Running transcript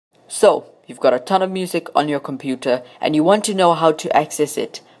So, you've got a ton of music on your computer and you want to know how to access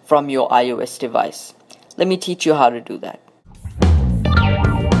it from your iOS device. Let me teach you how to do that.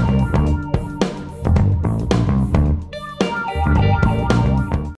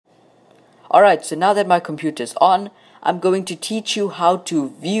 Alright, so now that my computer's on, I'm going to teach you how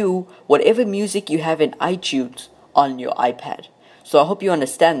to view whatever music you have in iTunes on your iPad. So I hope you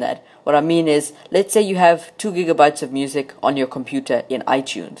understand that. What I mean is, let's say you have 2 gigabytes of music on your computer in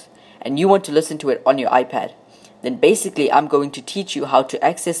iTunes, and you want to listen to it on your iPad. Then basically I'm going to teach you how to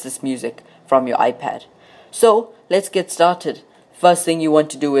access this music from your iPad. So let's get started. First thing you want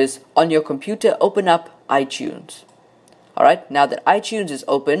to do is, on your computer, open up iTunes. Alright, now that iTunes is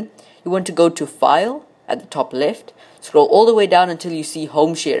open, you want to go to File at the top left, scroll all the way down until you see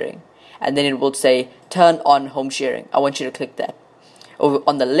Home Sharing, and then it will say Turn on Home Sharing. I want you to click that. Over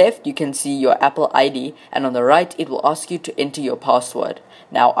on the left you can see your Apple ID, and on the right it will ask you to enter your password.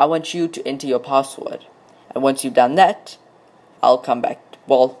 Now I want you to enter your password, and once you've done that, I'll come back.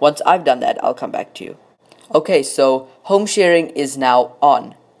 Well, once I've done that, I'll come back to you. Okay, so Home Sharing is now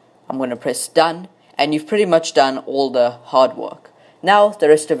on. I'm going to press Done, and you've pretty much done all the hard work. Now the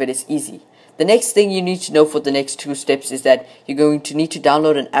rest of it is easy. The next thing you need to know for the next 2 steps is that you're going to need to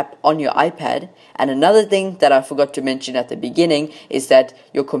download an app on your iPad. And another thing that I forgot to mention at the beginning is that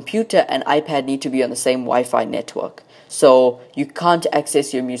your computer and iPad need to be on the same Wi-Fi network. So you can't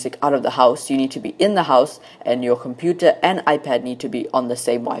access your music out of the house. You need to be in the house, and your computer and iPad need to be on the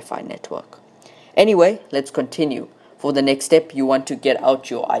same Wi-Fi network. Anyway, let's continue. For the next step, you want to get out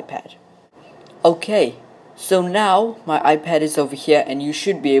your iPad. Okay. So now my iPad is over here and you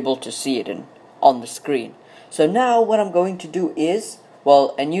should be able to see it on the screen. So now what I'm going to do is,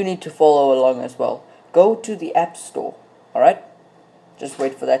 well, and you need to follow along as well, go to the App Store. Alright, just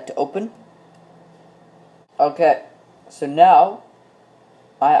wait for that to open. Okay, so now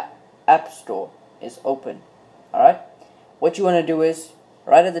my App Store is open. Alright, what you want to do is,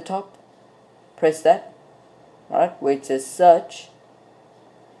 right at the top, press that, alright, where it says search,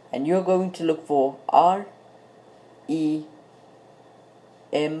 and you're going to look for R-E-M-O-T-E,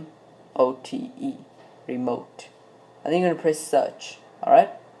 remote. I think you're going to press search, alright?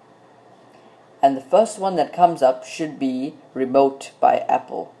 And the first one that comes up should be Remote by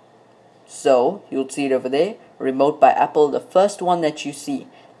Apple. So, you'll see it over there, Remote by Apple. The first one that you see,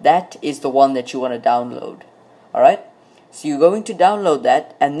 that is the one that you want to download, alright? So you're going to download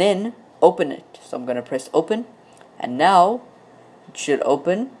that and then open it. So I'm going to press open, and now it should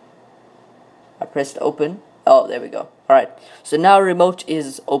open. I pressed open. Oh, there we go. Alright, so now remote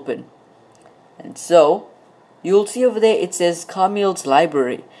is open. And so, you'll see over there it says Kaamil's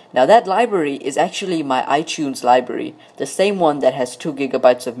library. Now that library is actually my iTunes library. The same one that has 2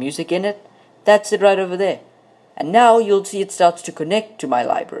 gigabytes of music in it. That's it right over there. And now you'll see it starts to connect to my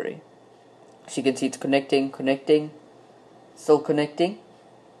library. So you can see it's connecting, still connecting.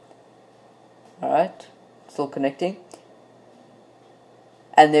 Alright, still connecting.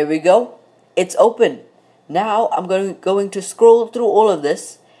 And there we go. It's open. Now I'm going to scroll through all of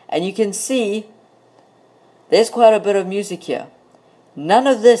this, and you can see there's quite a bit of music here. None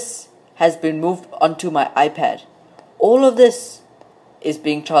of this has been moved onto my iPad. All of this is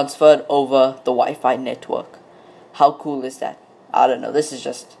being transferred over the Wi-Fi network. How cool is that? I don't know, this is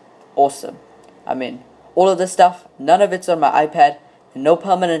just awesome. I mean, all of this stuff, none of it's on my iPad, no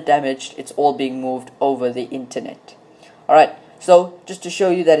permanent damage, it's all being moved over the internet. Alright, so just to show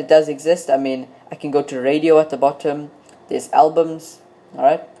you that it does exist, I mean, I can go to radio at the bottom, there's albums,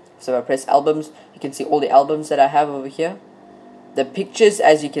 alright, so if I press albums, you can see all the albums that I have over here. The pictures,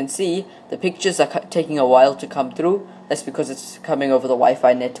 as you can see, the pictures are taking a while to come through. That's because it's coming over the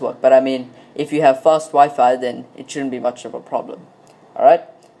Wi-Fi network, but I mean, if you have fast Wi-Fi, then it shouldn't be much of a problem. Alright,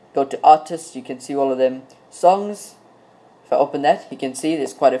 go to artists, you can see all of them. Songs, if I open that, you can see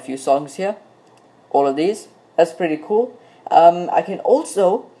there's quite a few songs here. All of these, that's pretty cool. I can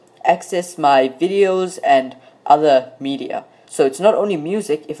also access my videos and other media. So it's not only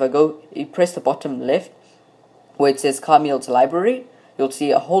music. If you press the bottom left where it says Kaamil's library, you'll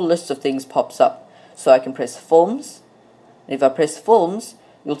see a whole list of things pops up. So I can press films. And if I press films,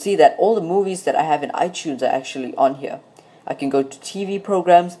 you'll see that all the movies that I have in iTunes are actually on here. I can go to TV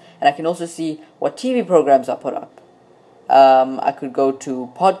programs, and I can also see what TV programs are put up. I could go to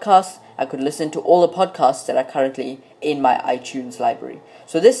podcasts. I could listen to all the podcasts that are currently in my iTunes library.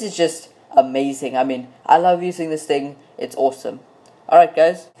 So this is just amazing. I mean, I love using this thing. It's awesome. Alright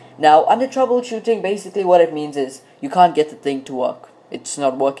guys, now under troubleshooting, basically what it means is you can't get the thing to work. It's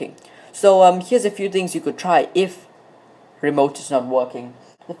not working. So here's a few things you could try if remote is not working.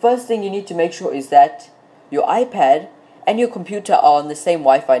 The first thing you need to make sure is that your iPad and your computer are on the same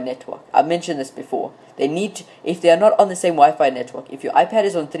Wi-Fi network. I've mentioned this before. If they are not on the same Wi-Fi network, if your iPad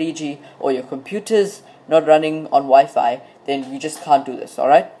is on 3G or your computer's not running on Wi-Fi, then you just can't do this,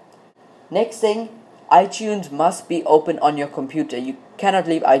 alright? Next thing, iTunes must be open on your computer. You cannot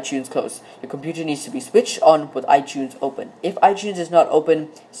leave iTunes closed. Your computer needs to be switched on with iTunes open. If iTunes is not open,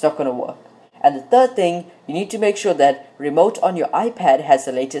 it's not going to work. And the third thing, you need to make sure that remote on your iPad has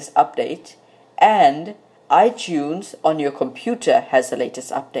the latest update and iTunes on your computer has the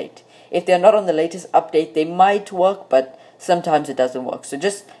latest update. If they're not on the latest update, they might work, but sometimes it doesn't work. So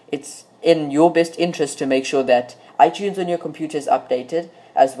it's in your best interest to make sure that iTunes on your computer is updated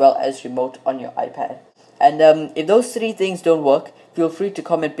as well as remote on your iPad. And if those three things don't work, feel free to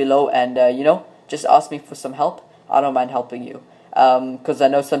comment below and, just ask me for some help. I don't mind helping you. Because I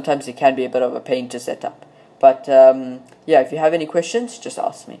know sometimes it can be a bit of a pain to set up. But yeah, if you have any questions, just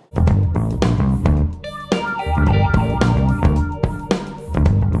ask me.